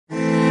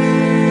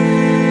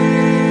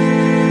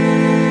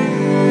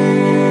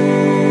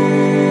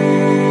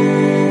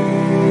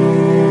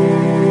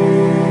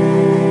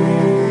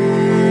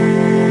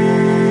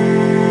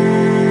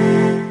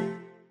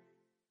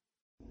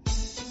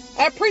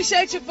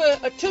appreciate you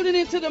for tuning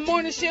into the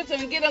morning shift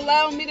and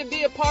allowing me to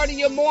be a part of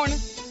your morning.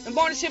 The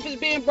morning shift is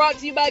being brought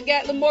to you by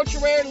Gatlin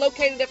Mortuary,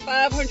 located at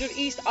 500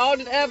 East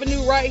Alden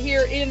Avenue, right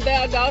here in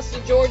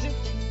Valdosta, Georgia.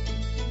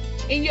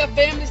 In your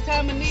family's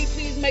time of need,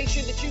 please make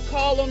sure that you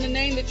call on the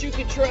name that you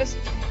can trust,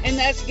 and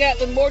that's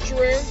Gatlin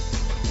Mortuary.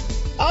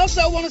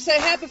 Also, I want to say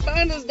Happy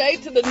Founders Day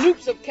to the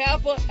Noops of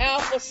Kappa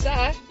Alpha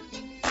Psi.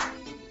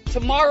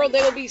 Tomorrow,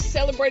 they will be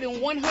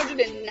celebrating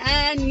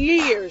 109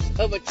 years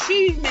of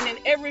achievement in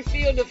every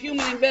field of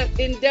human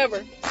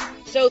endeavor.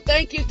 So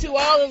thank you to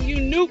all of you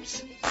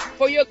Noops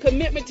for your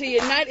commitment to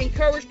unite,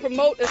 encourage,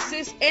 promote,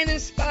 assist, and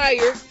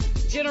inspire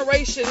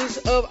generations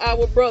of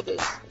our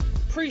brothers.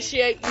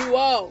 Appreciate you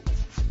all.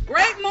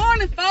 Great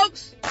morning,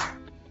 folks.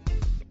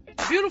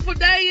 Beautiful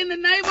day in the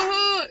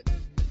neighborhood.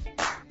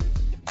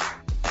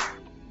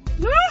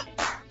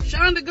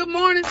 Shonda, good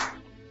morning.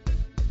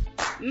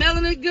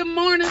 Melanie, good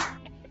morning.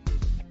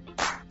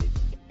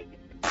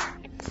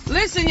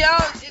 Listen, y'all,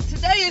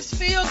 today is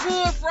Feel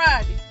Good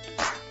Friday.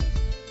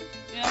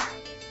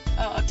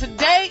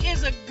 Today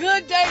is a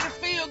good day to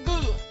feel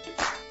good.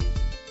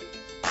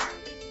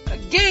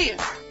 Again,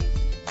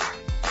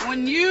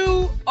 when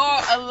you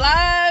are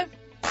alive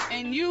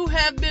and you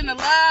have been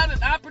allowed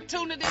an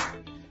opportunity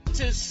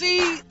to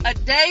see a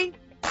day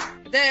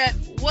that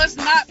was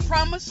not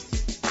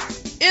promised,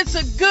 it's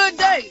a good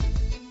day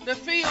to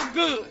feel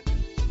good.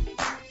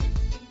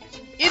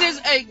 It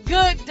is a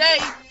good day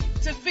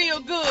to feel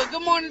good.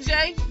 Good morning,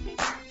 Jay.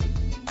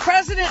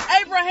 President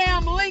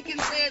Abraham Lincoln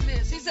said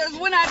this. He says,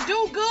 when I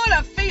do good,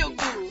 I feel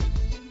good.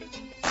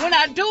 When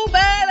I do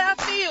bad, I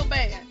feel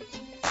bad.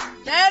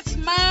 That's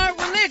my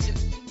religion.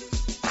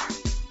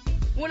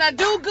 When I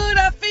do good,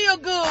 I feel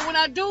good. When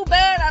I do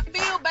bad, I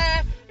feel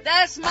bad.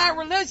 That's my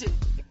religion.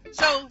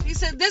 So he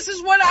said, this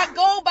is what I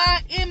go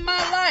by in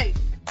my life.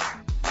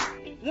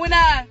 When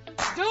I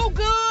do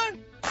good,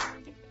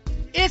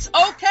 it's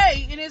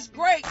okay and it's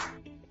great.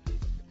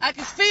 I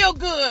can feel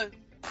good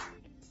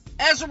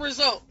as a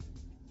result.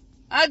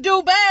 I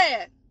do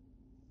bad,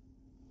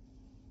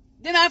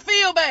 then I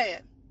feel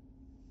bad.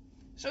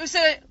 So he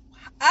said,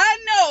 I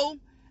know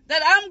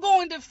that I'm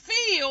going to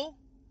feel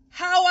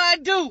how I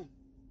do.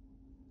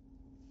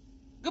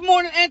 Good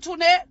morning,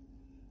 Antoinette.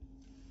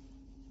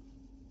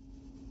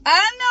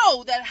 I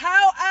know that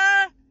how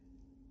I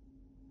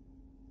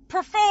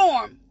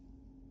perform,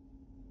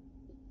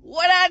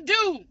 what I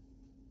do,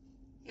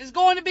 is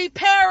going to be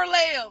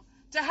parallel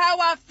to how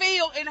I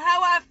feel, and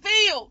how I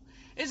feel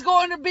is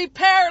going to be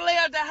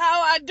parallel to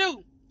how I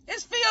do.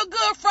 It's Feel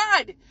Good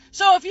Friday.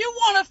 So if you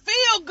want to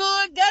feel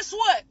good, guess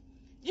what?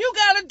 You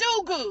got to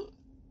do good.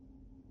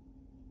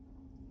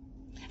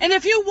 And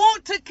if you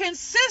want to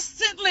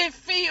consistently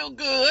feel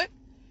good,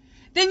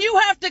 then you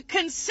have to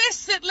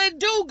consistently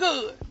do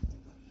good.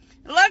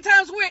 A lot of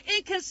times we're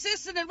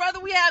inconsistent, and whether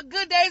we have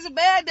good days or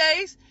bad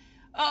days,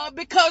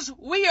 because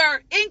we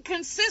are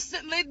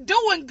inconsistently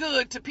doing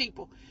good to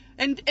people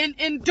and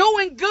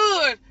doing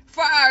good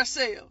for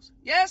ourselves.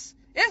 Yes,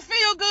 it's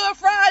Feel Good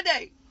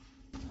Friday.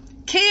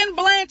 Ken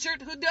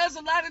Blanchard, who does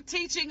a lot of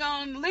teaching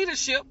on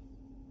leadership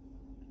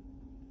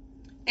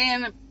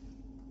and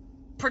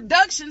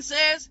production,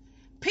 says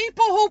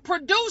people who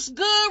produce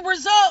good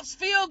results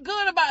feel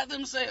good about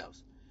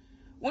themselves.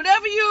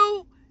 Whenever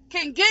you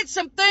can get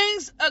some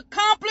things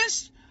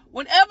accomplished,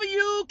 whenever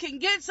you can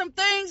get some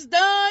things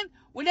done,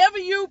 whenever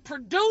you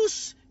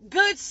produce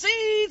good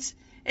seeds,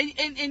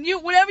 and you,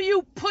 whenever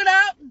you put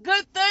out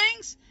good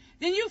things,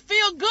 then you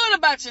feel good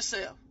about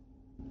yourself.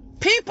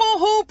 People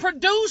who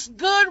produce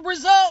good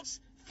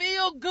results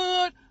feel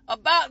good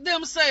about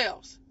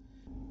themselves.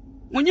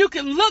 When you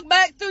can look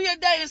back through your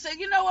day and say,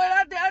 you know what,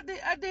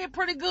 I did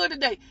pretty good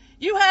today.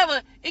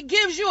 It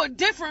gives you a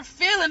different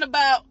feeling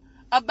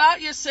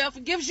about yourself.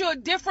 It gives you a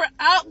different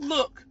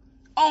outlook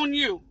on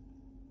you.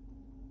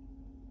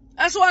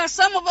 That's why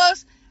some of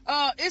us,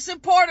 it's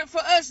important for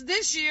us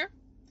this year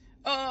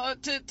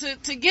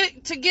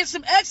to get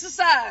some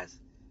exercise.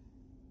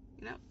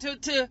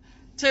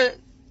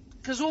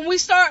 Because when we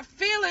start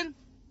feeling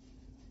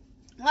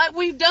like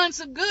we've done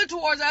some good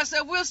towards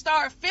ourselves, we'll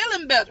start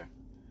feeling better.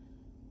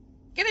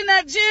 Get in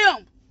that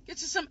gym. Get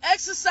you some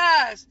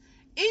exercise.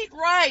 Eat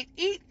right.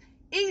 Eat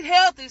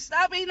healthy.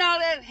 Stop eating all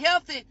that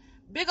healthy,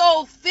 big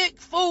old thick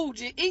food.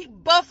 You eat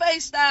buffet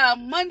style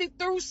Monday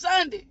through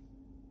Sunday.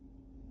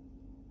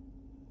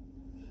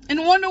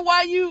 And wonder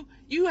why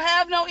you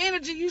have no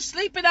energy. You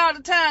sleeping all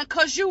the time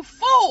because you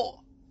full.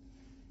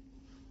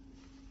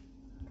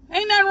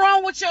 Ain't nothing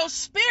wrong with your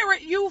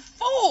spirit. You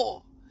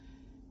full.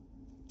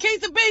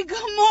 Keitha B,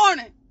 good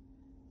morning.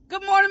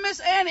 Good morning, Miss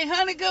Annie.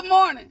 Honey, good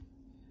morning.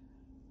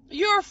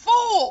 You're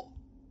full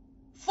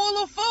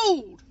of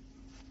food.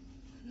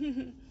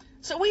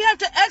 So we have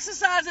to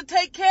exercise and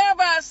take care of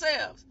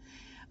ourselves.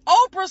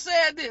 Oprah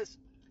said this.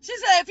 She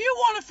said, if you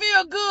want to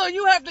feel good,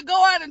 you have to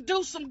go out and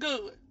do some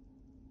good.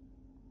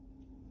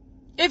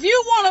 If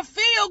you want to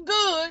feel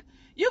good,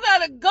 you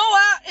got to go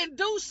out and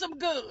do some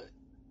good.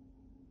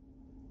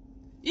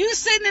 You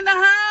sitting in the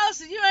house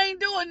and you ain't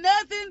doing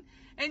nothing,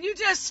 and you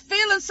just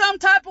feeling some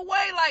type of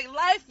way, like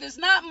life is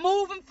not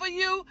moving for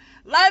you,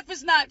 life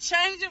is not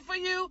changing for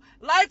you,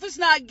 life is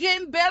not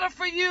getting better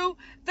for you,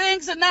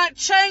 things are not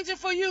changing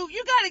for you,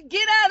 you got to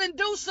get out and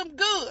do some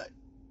good.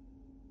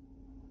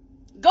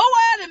 Go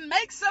out and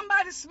make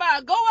somebody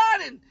smile. Go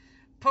out and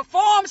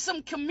perform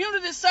some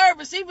community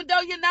service, even though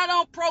you're not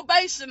on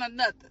probation or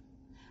nothing,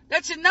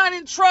 that you're not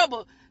in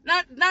trouble,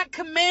 not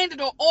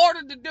commanded or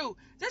ordered to do.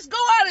 Just go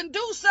out and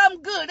do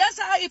something good. That's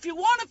how, if you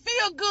want to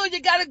feel good, you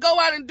got to go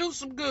out and do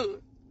some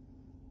good.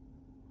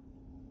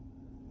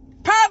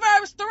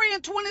 Proverbs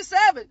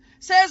 3:27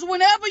 says,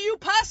 whenever you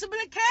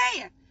possibly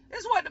can.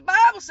 That's what the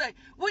Bible says.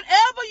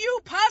 Whenever you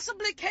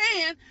possibly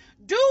can,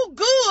 do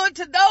good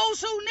to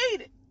those who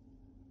need it.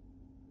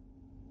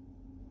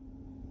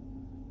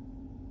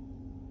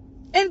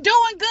 And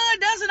doing good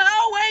doesn't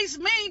always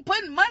mean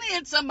putting money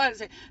in somebody's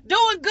hand.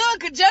 Doing good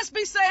could just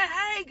be saying,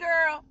 hey,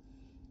 girl,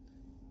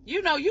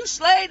 you know, you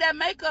slayed that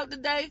makeup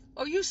today,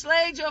 or you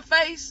slayed your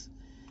face.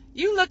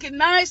 You looking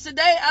nice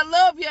today. I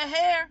love your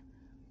hair.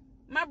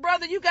 My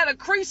brother, you got a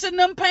crease in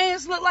them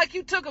pants. Look like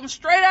you took them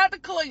straight out the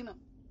cleaner.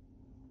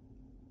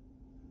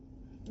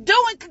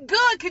 Doing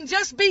good can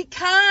just be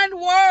kind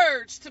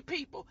words to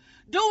people.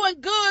 Doing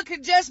good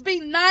can just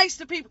be nice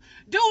to people.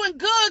 Doing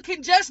good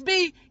can just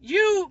be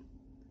you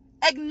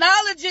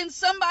acknowledging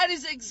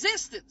somebody's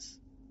existence.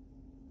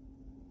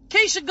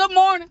 Keisha, good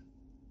morning.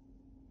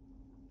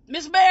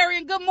 Miss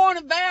Marion, good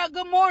morning. Val,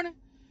 good morning.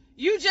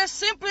 You just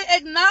simply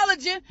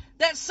acknowledging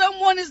that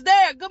someone is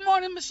there. Good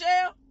morning,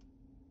 Michelle.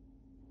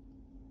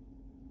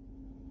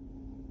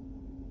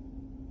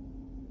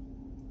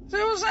 See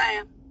what I'm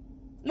saying?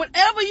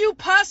 Whenever you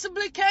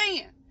possibly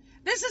can.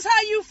 This is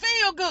how you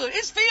feel good.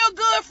 It's Feel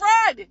Good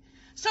Friday.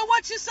 So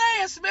what you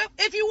saying, Smith?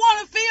 If you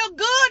want to feel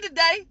good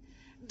today,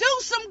 do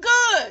some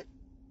good.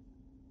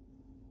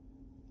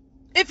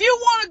 If you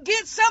want to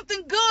get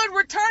something good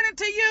returning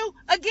to you,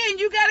 again,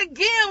 you got to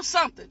give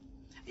something.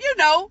 You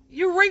know,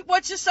 you reap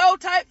what you sow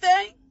type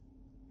thing.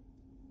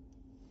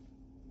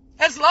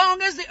 As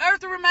long as the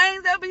earth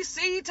remains, there'll be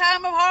seed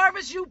time of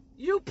harvest.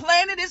 You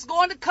planted, it's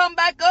going to come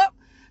back up.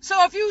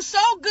 So if you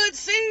sow good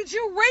seeds,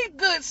 you reap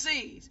good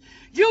seeds.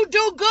 You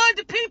do good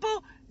to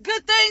people,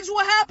 good things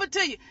will happen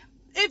to you.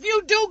 If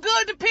you do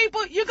good to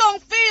people, you're going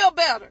to feel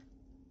better.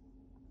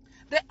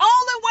 The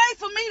only way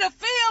for me to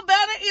feel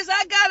better is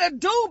I got to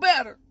do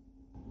better.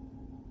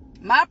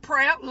 My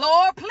prayer,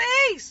 Lord,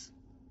 please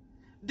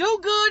do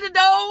good to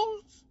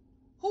those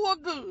who are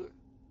good.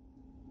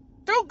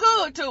 Do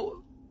good to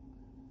them.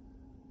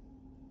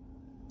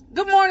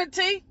 Good morning,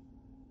 T.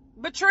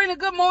 Batrina,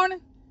 good morning.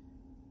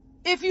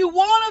 If you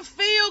want to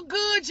feel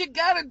good, you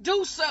got to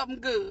do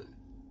something good.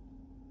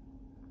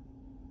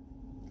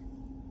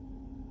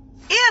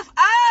 If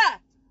I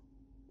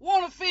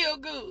want to feel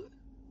good,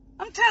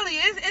 I'm telling you,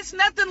 it's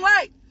nothing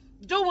like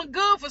doing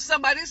good for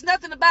somebody. It's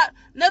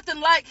nothing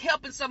like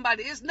helping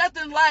somebody. It's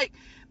nothing like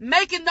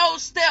making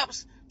those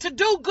steps to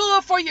do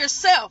good for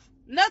yourself.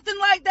 Nothing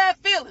like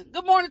that feeling.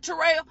 Good morning,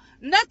 Terrell.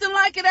 Nothing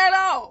like it at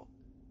all.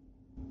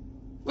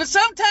 But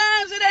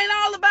sometimes it ain't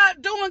all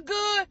about doing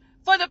good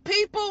for the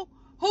people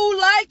who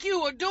like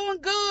you, or doing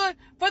good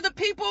for the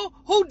people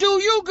who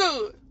do you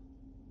good,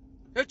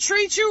 or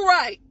treat you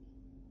right.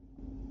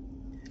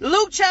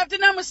 Luke chapter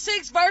number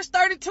 6, verse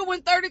 32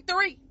 and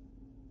 33.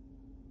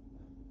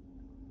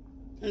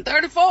 And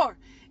 34.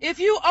 If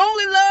you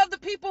only love the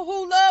people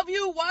who love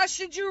you, why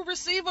should you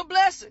receive a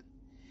blessing?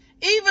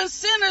 Even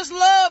sinners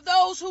love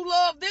those who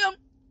love them.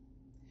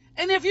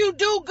 And if you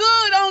do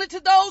good only to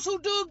those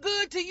who do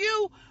good to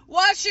you,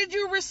 why should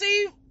you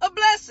receive a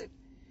blessing?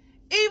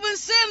 Even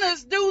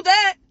sinners do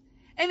that.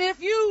 And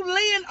if you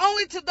lend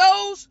only to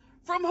those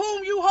from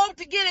whom you hope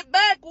to get it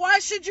back, why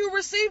should you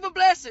receive a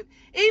blessing?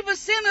 Even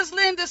sinners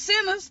lend to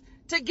sinners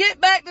to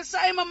get back the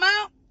same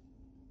amount.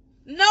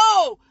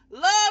 No,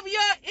 love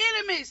your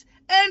enemies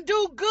and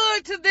do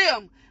good to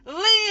them.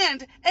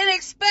 Lend and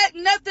expect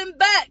nothing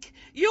back.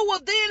 You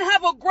will then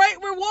have a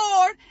great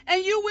reward,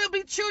 and you will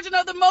be children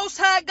of the Most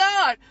High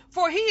God,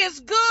 for He is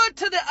good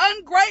to the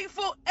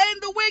ungrateful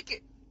and the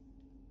wicked.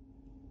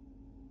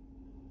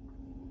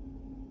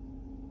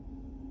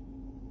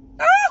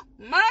 Oh,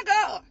 my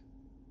God.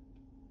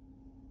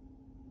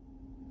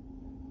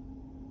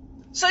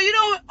 So you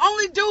don't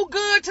only do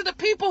good to the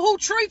people who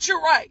treat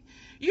you right.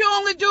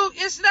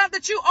 It's not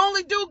that you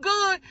only do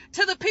good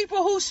to the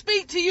people who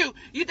speak to you.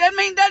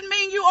 That doesn't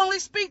mean you only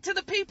speak to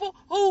the people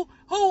who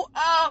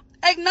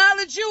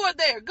acknowledge you are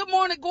there. Good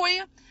morning,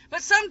 Gwen.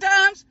 But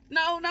sometimes,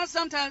 no, not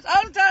sometimes,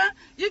 all the time,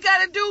 you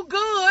got to do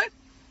good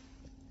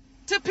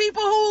to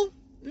people who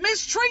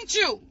mistreat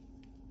you.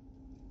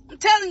 I'm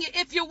telling you,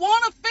 if you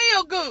want to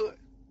feel good,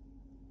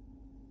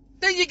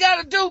 then you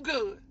got to do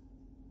good.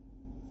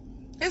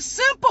 It's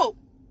simple.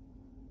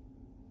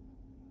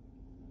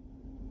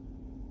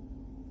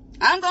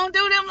 I'm going to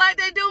do them like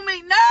they do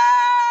me.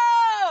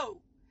 No!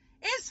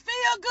 It's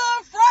Feel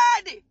Good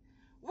Friday.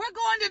 We're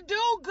going to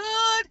do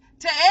good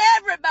to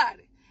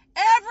everybody.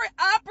 Every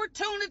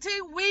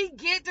opportunity we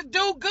get to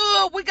do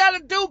good, we got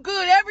to do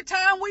good. Every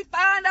time we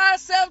find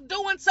ourselves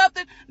doing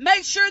something,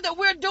 make sure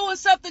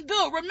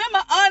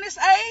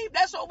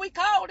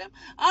told him,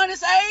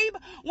 Honest Abe,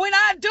 when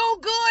I do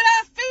good,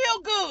 I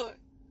feel good.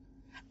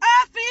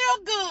 I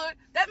feel good.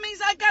 That means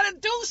I got to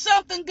do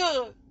something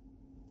good.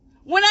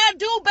 When I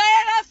do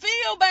bad, I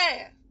feel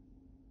bad.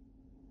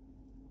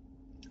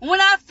 When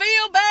I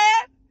feel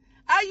bad,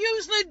 I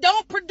usually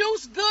don't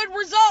produce good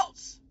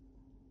results.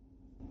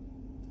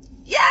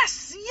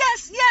 Yes,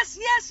 yes, yes,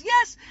 yes,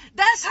 yes.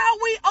 That's how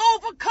we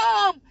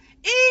overcome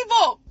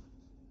evil.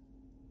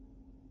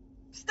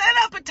 Stand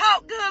up and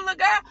talk good, little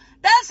girl.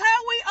 That's how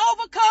we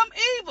overcome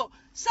evil.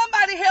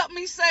 Somebody help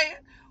me say it.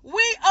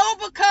 We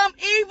overcome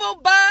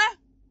evil by,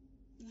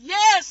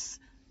 yes,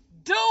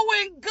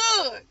 doing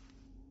good.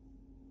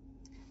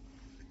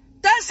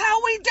 That's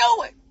how we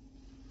do it.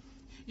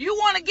 You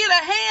want to get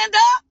a hand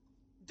up?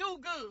 Do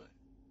good.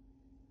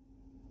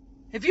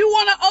 If you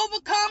want to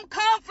overcome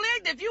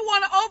conflict, if you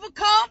want to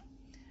overcome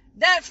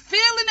that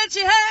feeling that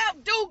you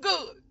have, do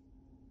good.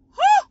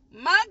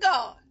 Whew, my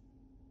God.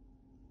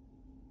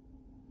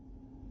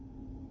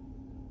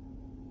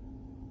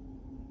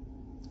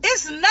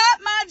 It's not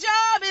my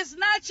job, it's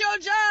not your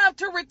job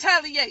to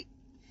retaliate.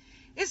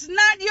 It's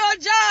not your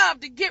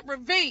job to get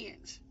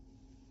revenge.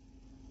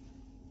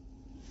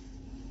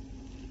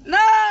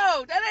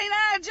 No, that ain't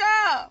our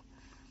job.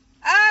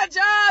 Our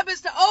job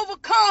is to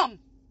overcome.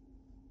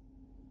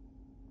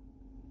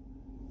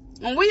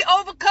 When we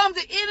overcome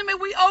the enemy,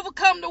 we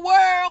overcome the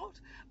world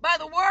by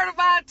the word of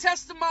our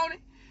testimony.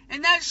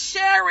 And that's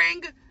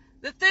sharing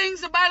the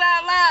things about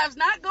our lives,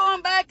 not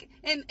going back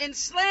and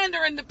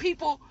slandering the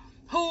people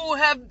who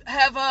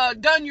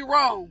have done you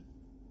wrong.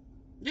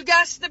 You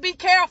got to be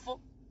careful.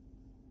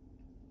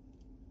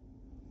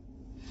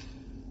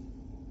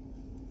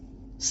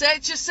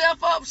 Set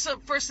yourself up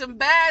for some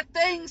bad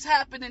things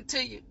happening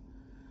to you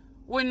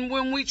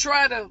when we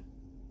try to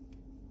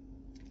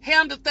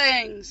handle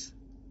things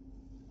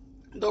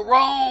the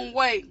wrong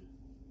way.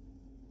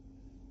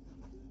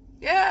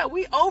 Yeah,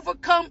 we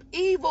overcome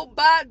evil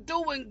by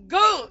doing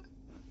good.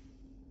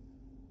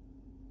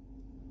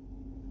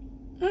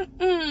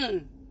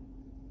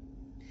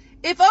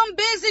 If I'm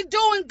busy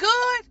doing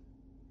good,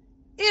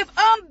 if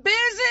I'm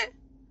busy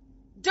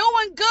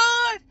doing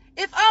good,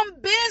 if I'm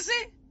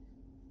busy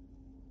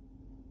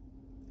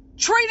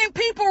treating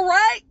people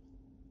right,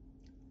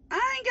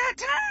 I ain't got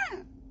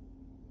time.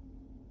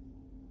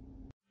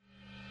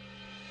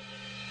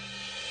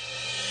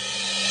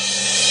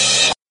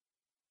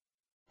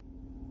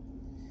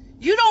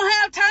 You don't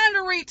have time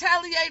to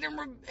retaliate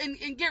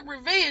and get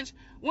revenge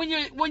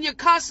when you're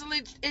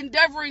constantly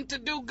endeavoring to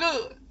do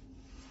good.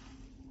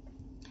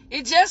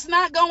 It's just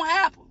not gonna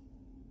happen.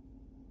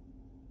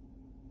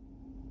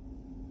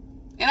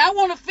 And I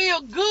want to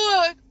feel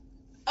good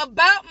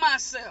about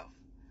myself.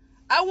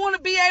 I want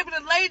to be able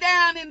to lay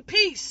down in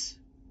peace.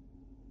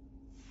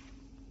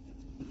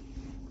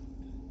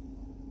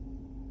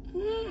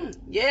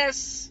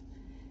 Yes.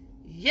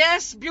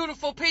 Yes,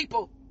 beautiful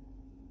people.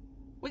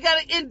 We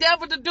got to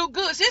endeavor to do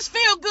good. It's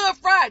Feel Good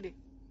Friday.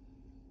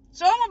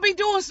 So I'm going to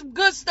be doing some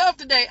good stuff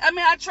today. I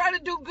mean, I try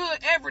to do good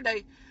every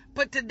day.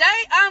 But today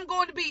I'm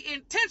going to be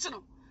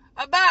intentional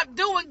about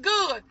doing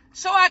good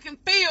so I can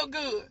feel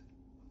good.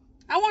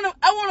 I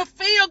want to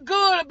feel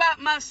good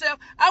about myself.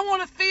 I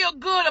want to feel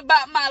good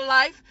about my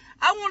life.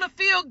 I want to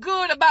feel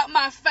good about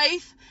my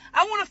faith.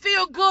 I want to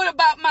feel good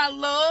about my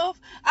love.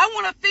 I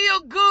want to feel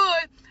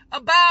good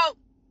about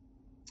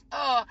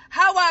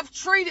how I've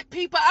treated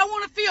people. I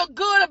want to feel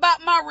good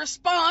about my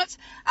response.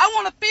 I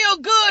want to feel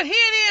good. Here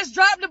it is.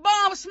 Drop the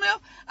bomb, Smith.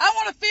 I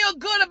want to feel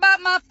good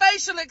about my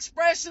facial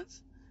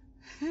expressions.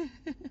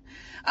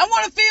 I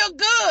want to feel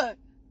good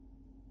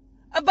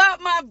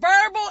about my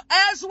verbal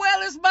as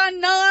well as my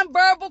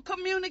nonverbal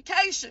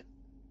communication.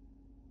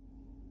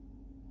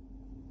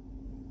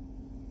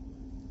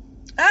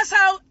 That's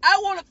how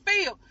I want to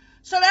feel.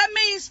 So that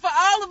means for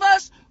all of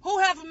us who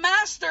have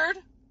mastered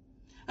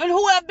and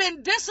who have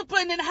been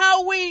disciplined in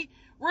how we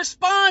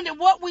respond and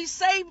what we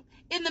say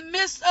in the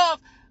midst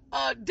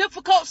of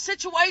difficult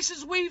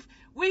situations,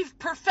 we've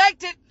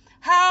perfected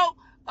how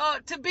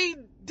to be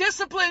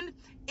disciplined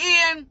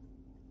in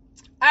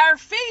our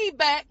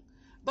feedback.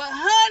 But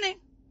honey,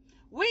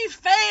 we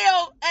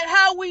fail at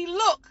how we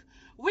look.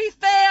 We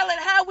fail at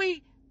how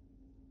we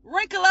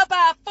wrinkle up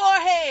our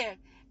forehead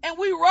and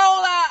we roll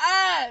our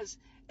eyes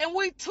and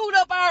we toot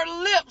up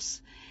our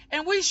lips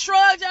and we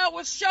shrug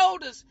our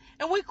shoulders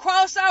and we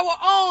cross our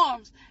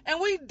arms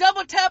and we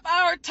double tap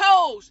our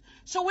toes.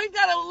 So we've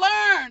got to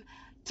learn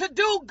to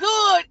do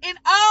good in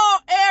all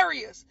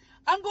areas.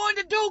 I'm going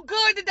to do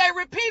good today.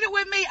 Repeat it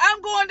with me.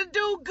 I'm going to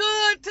do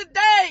good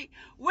today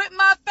with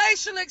my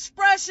facial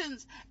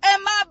expressions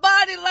and my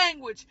body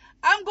language.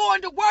 I'm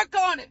going to work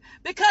on it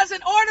because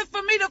in order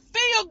for me to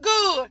feel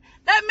good,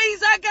 that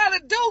means I got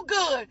to do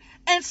good.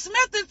 And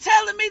Smith is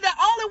telling me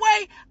the only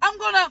way I'm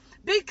going to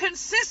be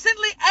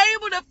consistently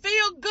able to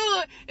feel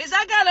good is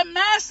I got to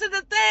master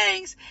the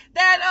things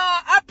that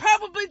I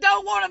probably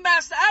don't want to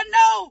master. I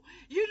know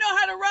you know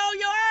how to roll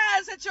your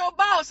eyes at your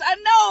boss. I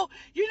know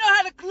you know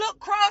how to look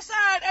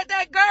cross-eyed at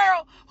that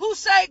girl who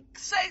say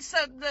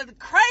the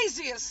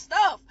craziest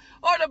stuff,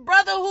 or the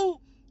brother who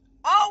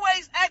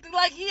always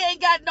like he ain't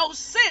got no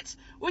sense.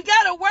 We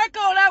got to work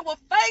on our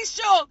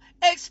facial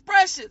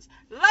expressions.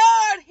 Lord,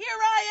 here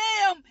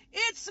I am.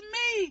 It's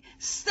me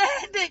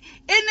standing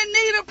in the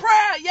need of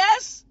prayer.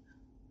 Yes?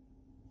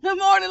 Good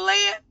morning,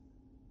 Lynn.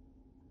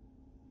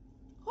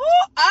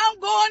 I'm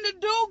going to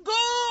do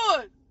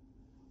good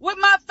with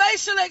my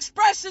facial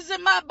expressions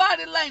and my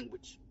body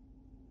language.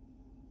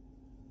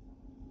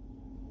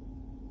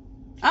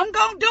 I'm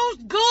going to do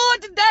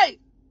good today.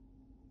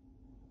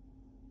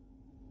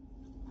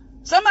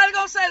 Somebody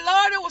going to say,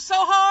 Lord, it was so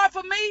hard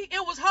for me.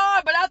 It was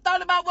hard, but I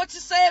thought about what you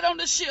said on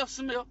the shift,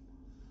 Smith.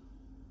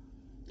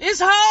 It's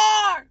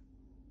hard,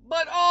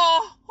 but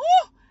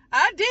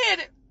I did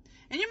it.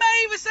 And you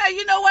may even say,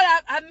 you know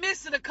what, I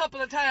missed it a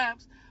couple of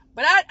times,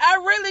 but I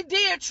really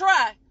did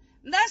try.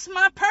 And that's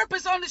my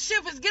purpose on the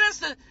shift, is get us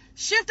to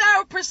shift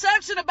our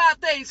perception about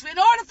things. In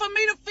order for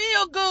me to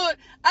feel good,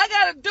 I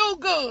got to do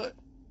good.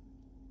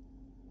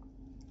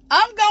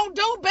 I'm going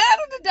to do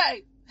better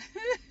today.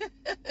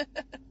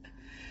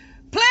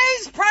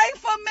 Please pray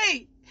for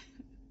me.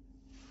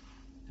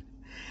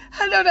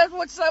 I know that's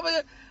what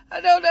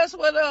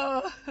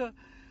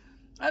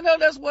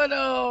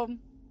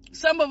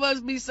some of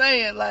us be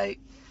saying, like,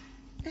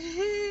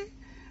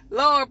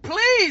 Lord,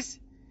 please,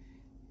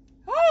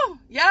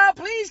 y'all,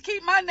 please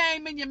keep my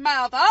name in your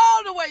mouth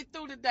all the way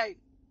through the day.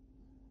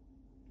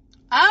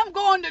 I'm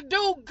going to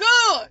do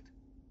good.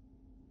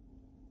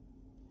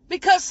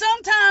 Because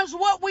sometimes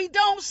what we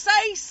don't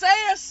say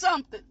says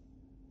something.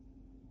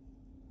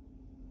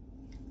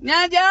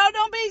 Now, y'all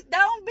don't be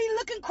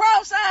looking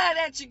cross-eyed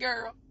at you,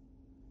 girl.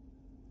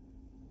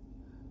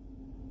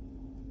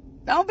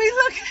 Don't be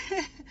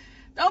looking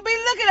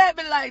at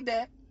me like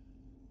that.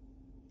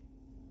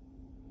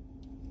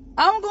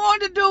 I'm going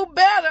to do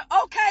better.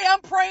 Okay,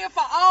 I'm praying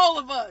for all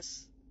of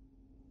us.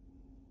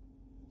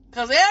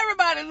 Because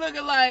everybody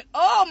looking like,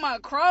 oh, my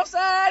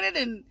cross-eyed,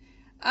 and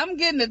I'm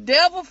getting the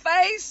devil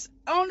face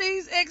on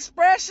these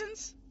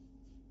expressions.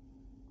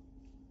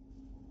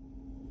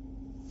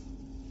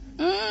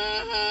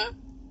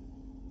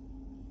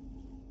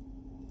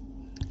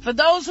 For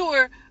those who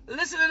are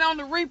listening on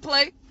the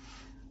replay,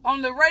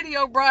 on the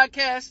radio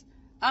broadcast,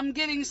 I'm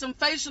getting some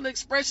facial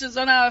expressions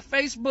on our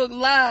Facebook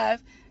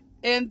Live,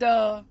 and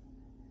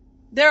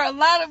there are a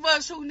lot of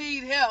us who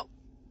need help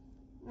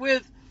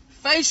with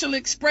facial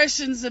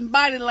expressions and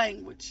body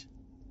language.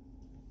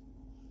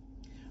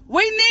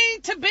 We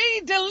need to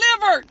be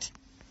delivered.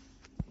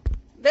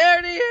 There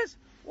it is.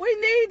 We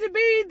need to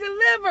be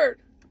delivered.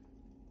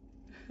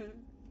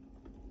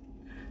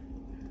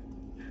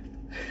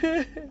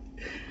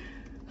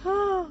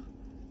 Oh.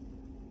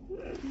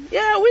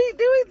 Yeah,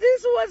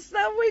 this is what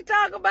stuff we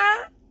talk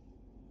about.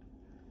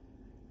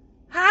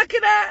 How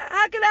can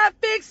I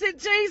fix it,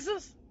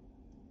 Jesus?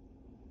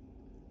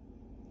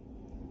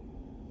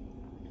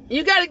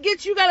 You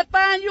gotta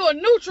find you a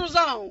neutral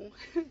zone.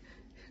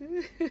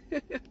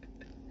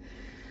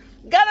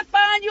 Gotta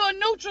find you a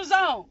neutral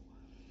zone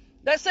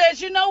that says,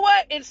 you know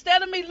what?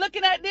 Instead of me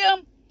looking at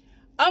them,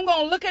 I'm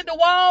gonna look at the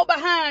wall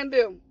behind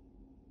them.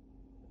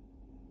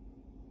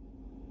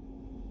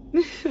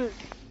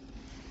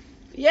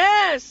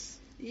 Yes.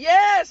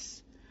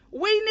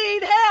 We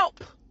need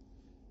help.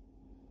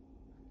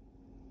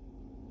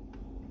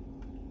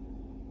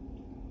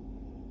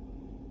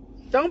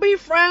 Don't be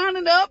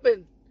frowning up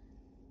and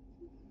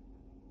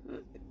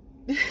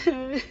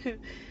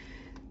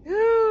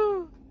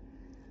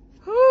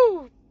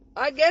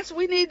I guess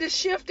we need to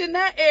shift in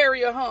that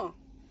area, huh?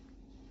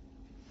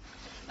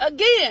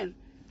 Again,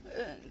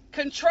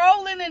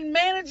 controlling and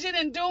managing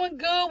and doing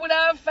good with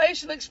our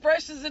facial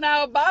expressions and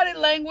our body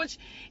language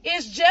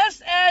is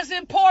just as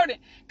important.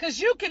 Because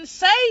you can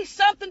say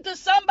something to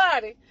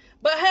somebody,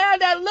 but have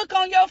that look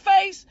on your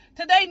face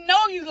till they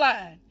know you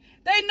lying.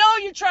 They know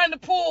you're trying to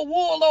pull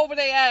wool over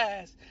their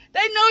eyes.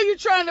 They know you're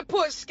trying to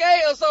put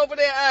scales over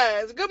their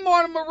eyes. Good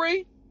morning,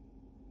 Marie.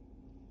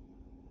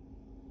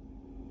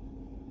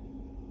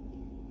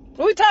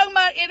 We're talking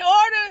about in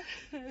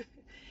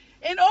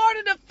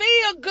order to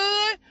feel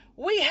good,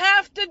 we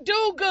have to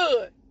do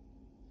good.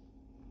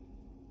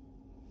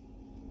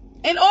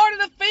 In order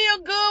to feel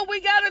good,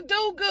 we got to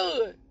do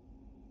good.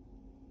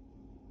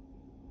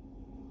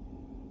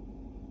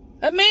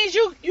 That means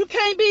you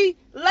can't be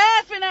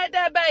laughing at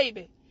that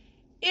baby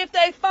if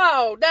they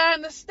fall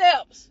down the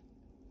steps.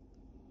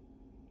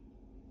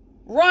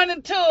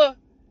 Running to,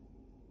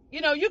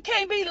 you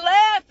can't be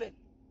laughing.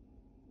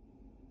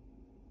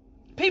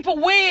 People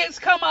wigs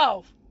come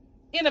off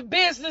in a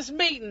business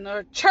meeting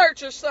or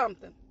church or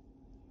something.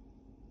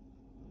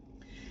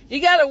 You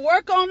got to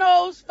work on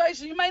those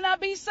faces. You may not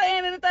be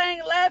saying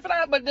anything, laughing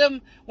out, but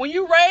when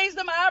you raise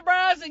them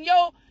eyebrows and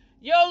your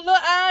little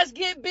eyes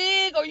get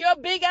big or your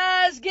big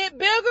eyes get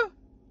bigger,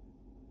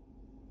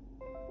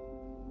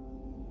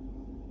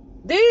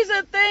 these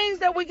are things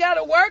that we got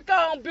to work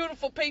on,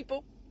 beautiful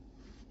people.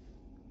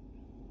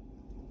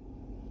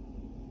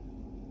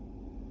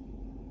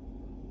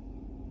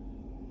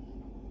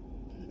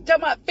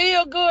 Talking about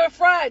Feel Good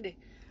Friday.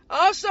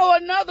 Also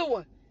another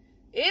one.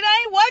 It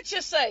ain't what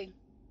you say.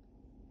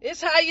 It's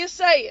how you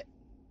say it.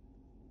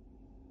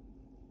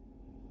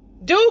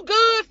 Do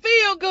good,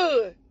 feel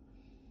good.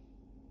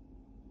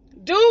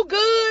 Do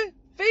good,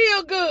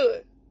 feel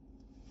good.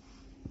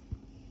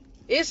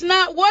 It's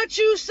not what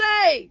you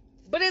say,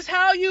 but it's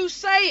how you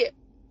say it.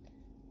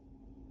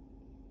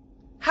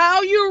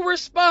 How you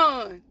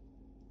respond.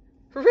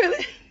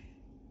 Really?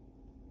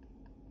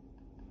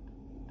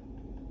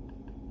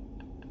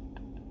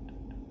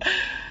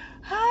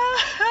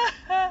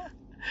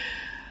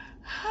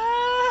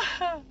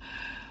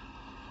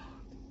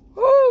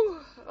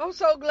 I'm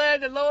so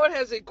glad the Lord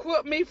has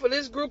equipped me for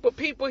this group of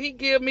people He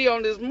give me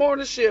on this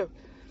morning shift.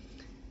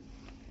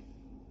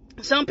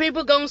 Some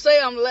people gonna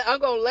say I'm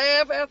gonna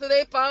laugh after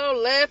they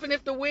fall, laughing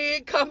if the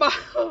wig come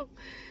out.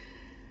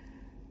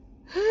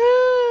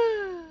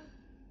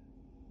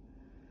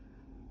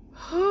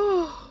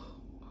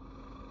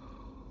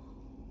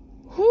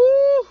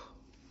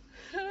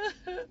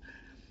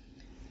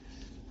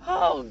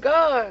 Oh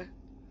God.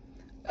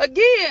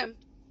 Again,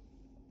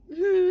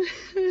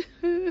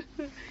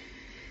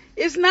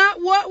 it's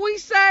not what we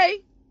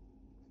say,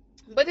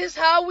 but it's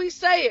how we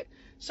say it.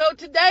 So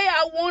today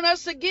I want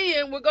us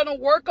again, we're going to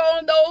work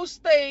on those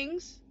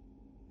things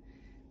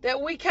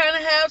that we kind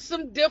of have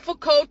some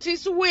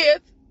difficulties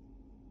with.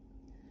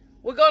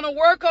 We're going to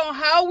work on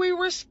how we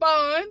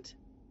respond.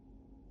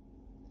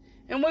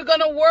 And we're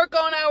going to work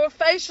on our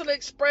facial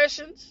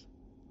expressions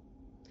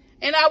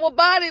and our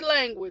body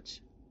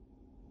language.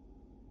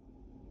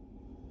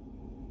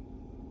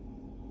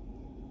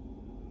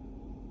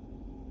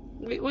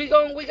 We're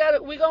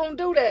gonna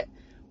do that.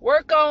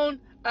 Work on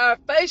our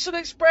facial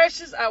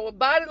expressions, our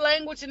body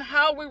language, and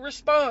how we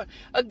respond.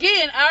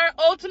 Again, our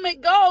ultimate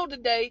goal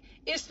today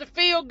is to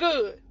feel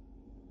good.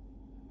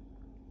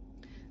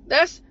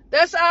 That's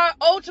our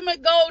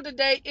ultimate goal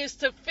today, is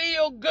to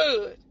feel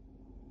good.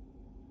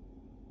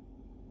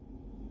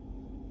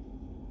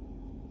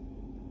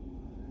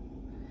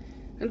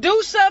 And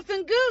do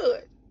something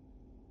good.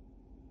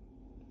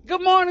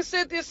 Good morning,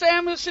 Cynthia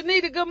Samuel.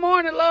 Shanita, good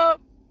morning, love.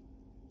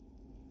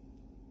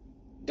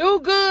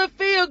 Do good,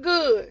 feel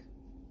good.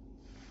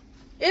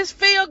 It's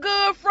Feel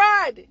Good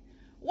Friday.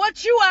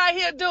 What you out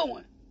here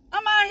doing?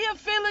 I'm out here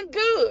feeling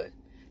good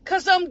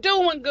because I'm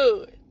doing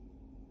good.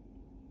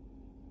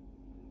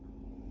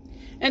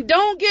 And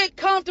don't get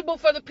comfortable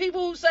for the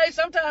people who say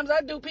sometimes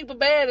I do people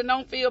bad and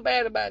don't feel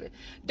bad about it.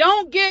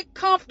 Don't get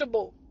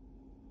comfortable.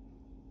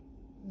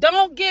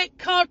 Don't get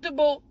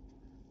comfortable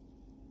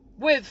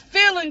with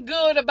feeling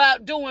good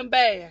about doing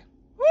bad.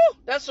 Woo,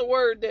 that's a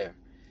word there.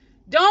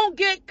 Don't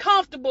get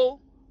comfortable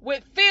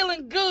with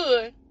feeling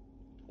good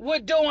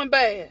with doing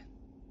bad.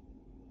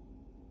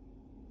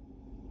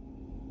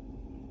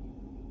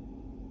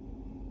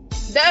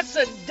 That's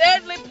a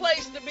deadly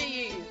place to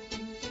be in.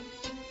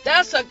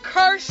 That's a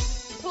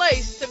cursed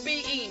place to be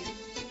in.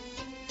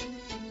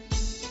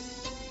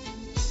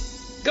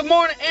 Good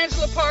morning,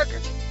 Angela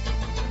Parker.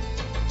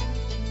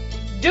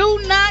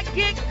 Do not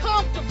get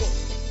comfortable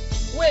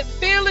with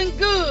feeling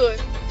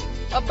good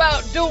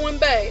about doing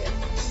bad.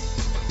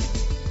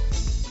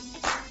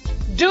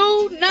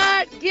 Do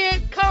not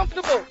get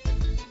comfortable.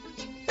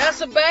 That's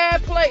a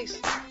bad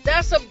place.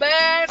 That's a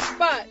bad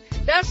spot.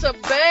 That's a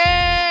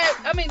bad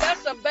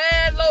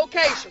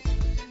location.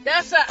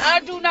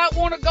 I do not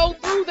want to go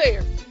through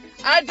there.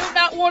 I do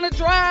not want to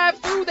drive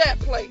through that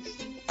place.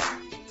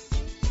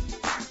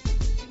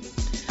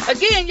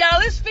 Again,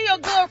 y'all, it's Feel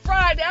Good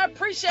Friday. I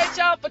appreciate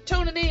y'all for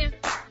tuning in.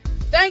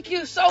 Thank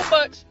you so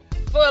much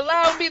for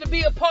allowing me to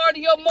be a part of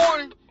your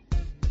morning.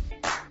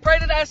 Pray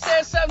that I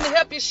said something to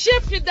help you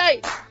shift your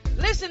day.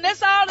 Listen,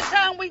 that's all the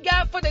time we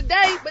got for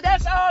today, but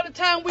that's all the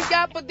time we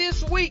got for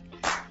this week.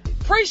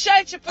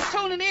 Appreciate you for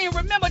tuning in.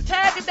 Remember,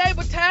 tag a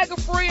neighbor, tag a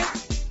friend.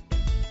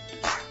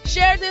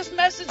 Share this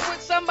message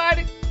with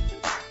somebody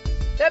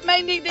that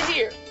may need to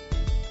hear.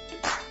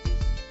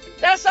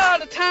 That's all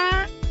the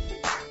time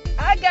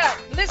I got.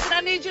 Listen,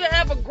 I need you to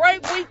have a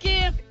great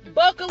weekend.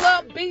 Buckle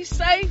up, be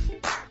safe,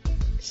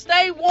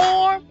 stay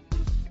warm,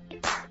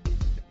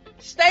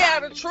 stay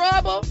out of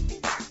trouble,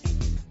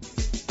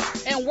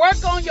 and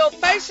work on your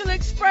facial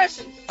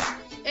expressions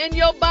and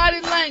your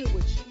body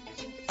language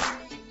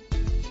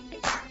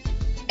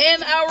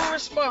and our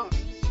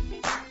responses.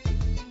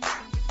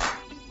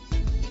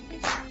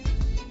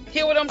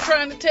 Hear what I'm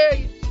trying to tell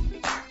you?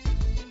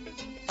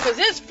 Because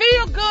it's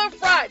Feel Good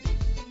Friday.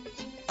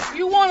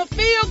 You want to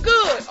feel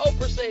good,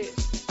 Oprah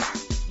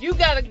says. You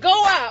got to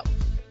go out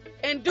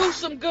and do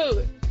some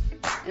good.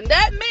 And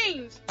that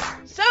means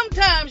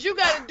sometimes you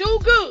got to do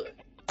good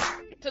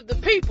to the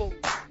people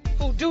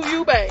who do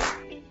you bad.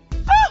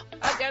 Oh,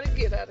 I got to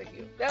get out of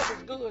here. That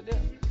was good.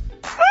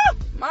 Oh,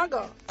 my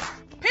God.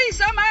 Peace,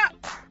 I'm out.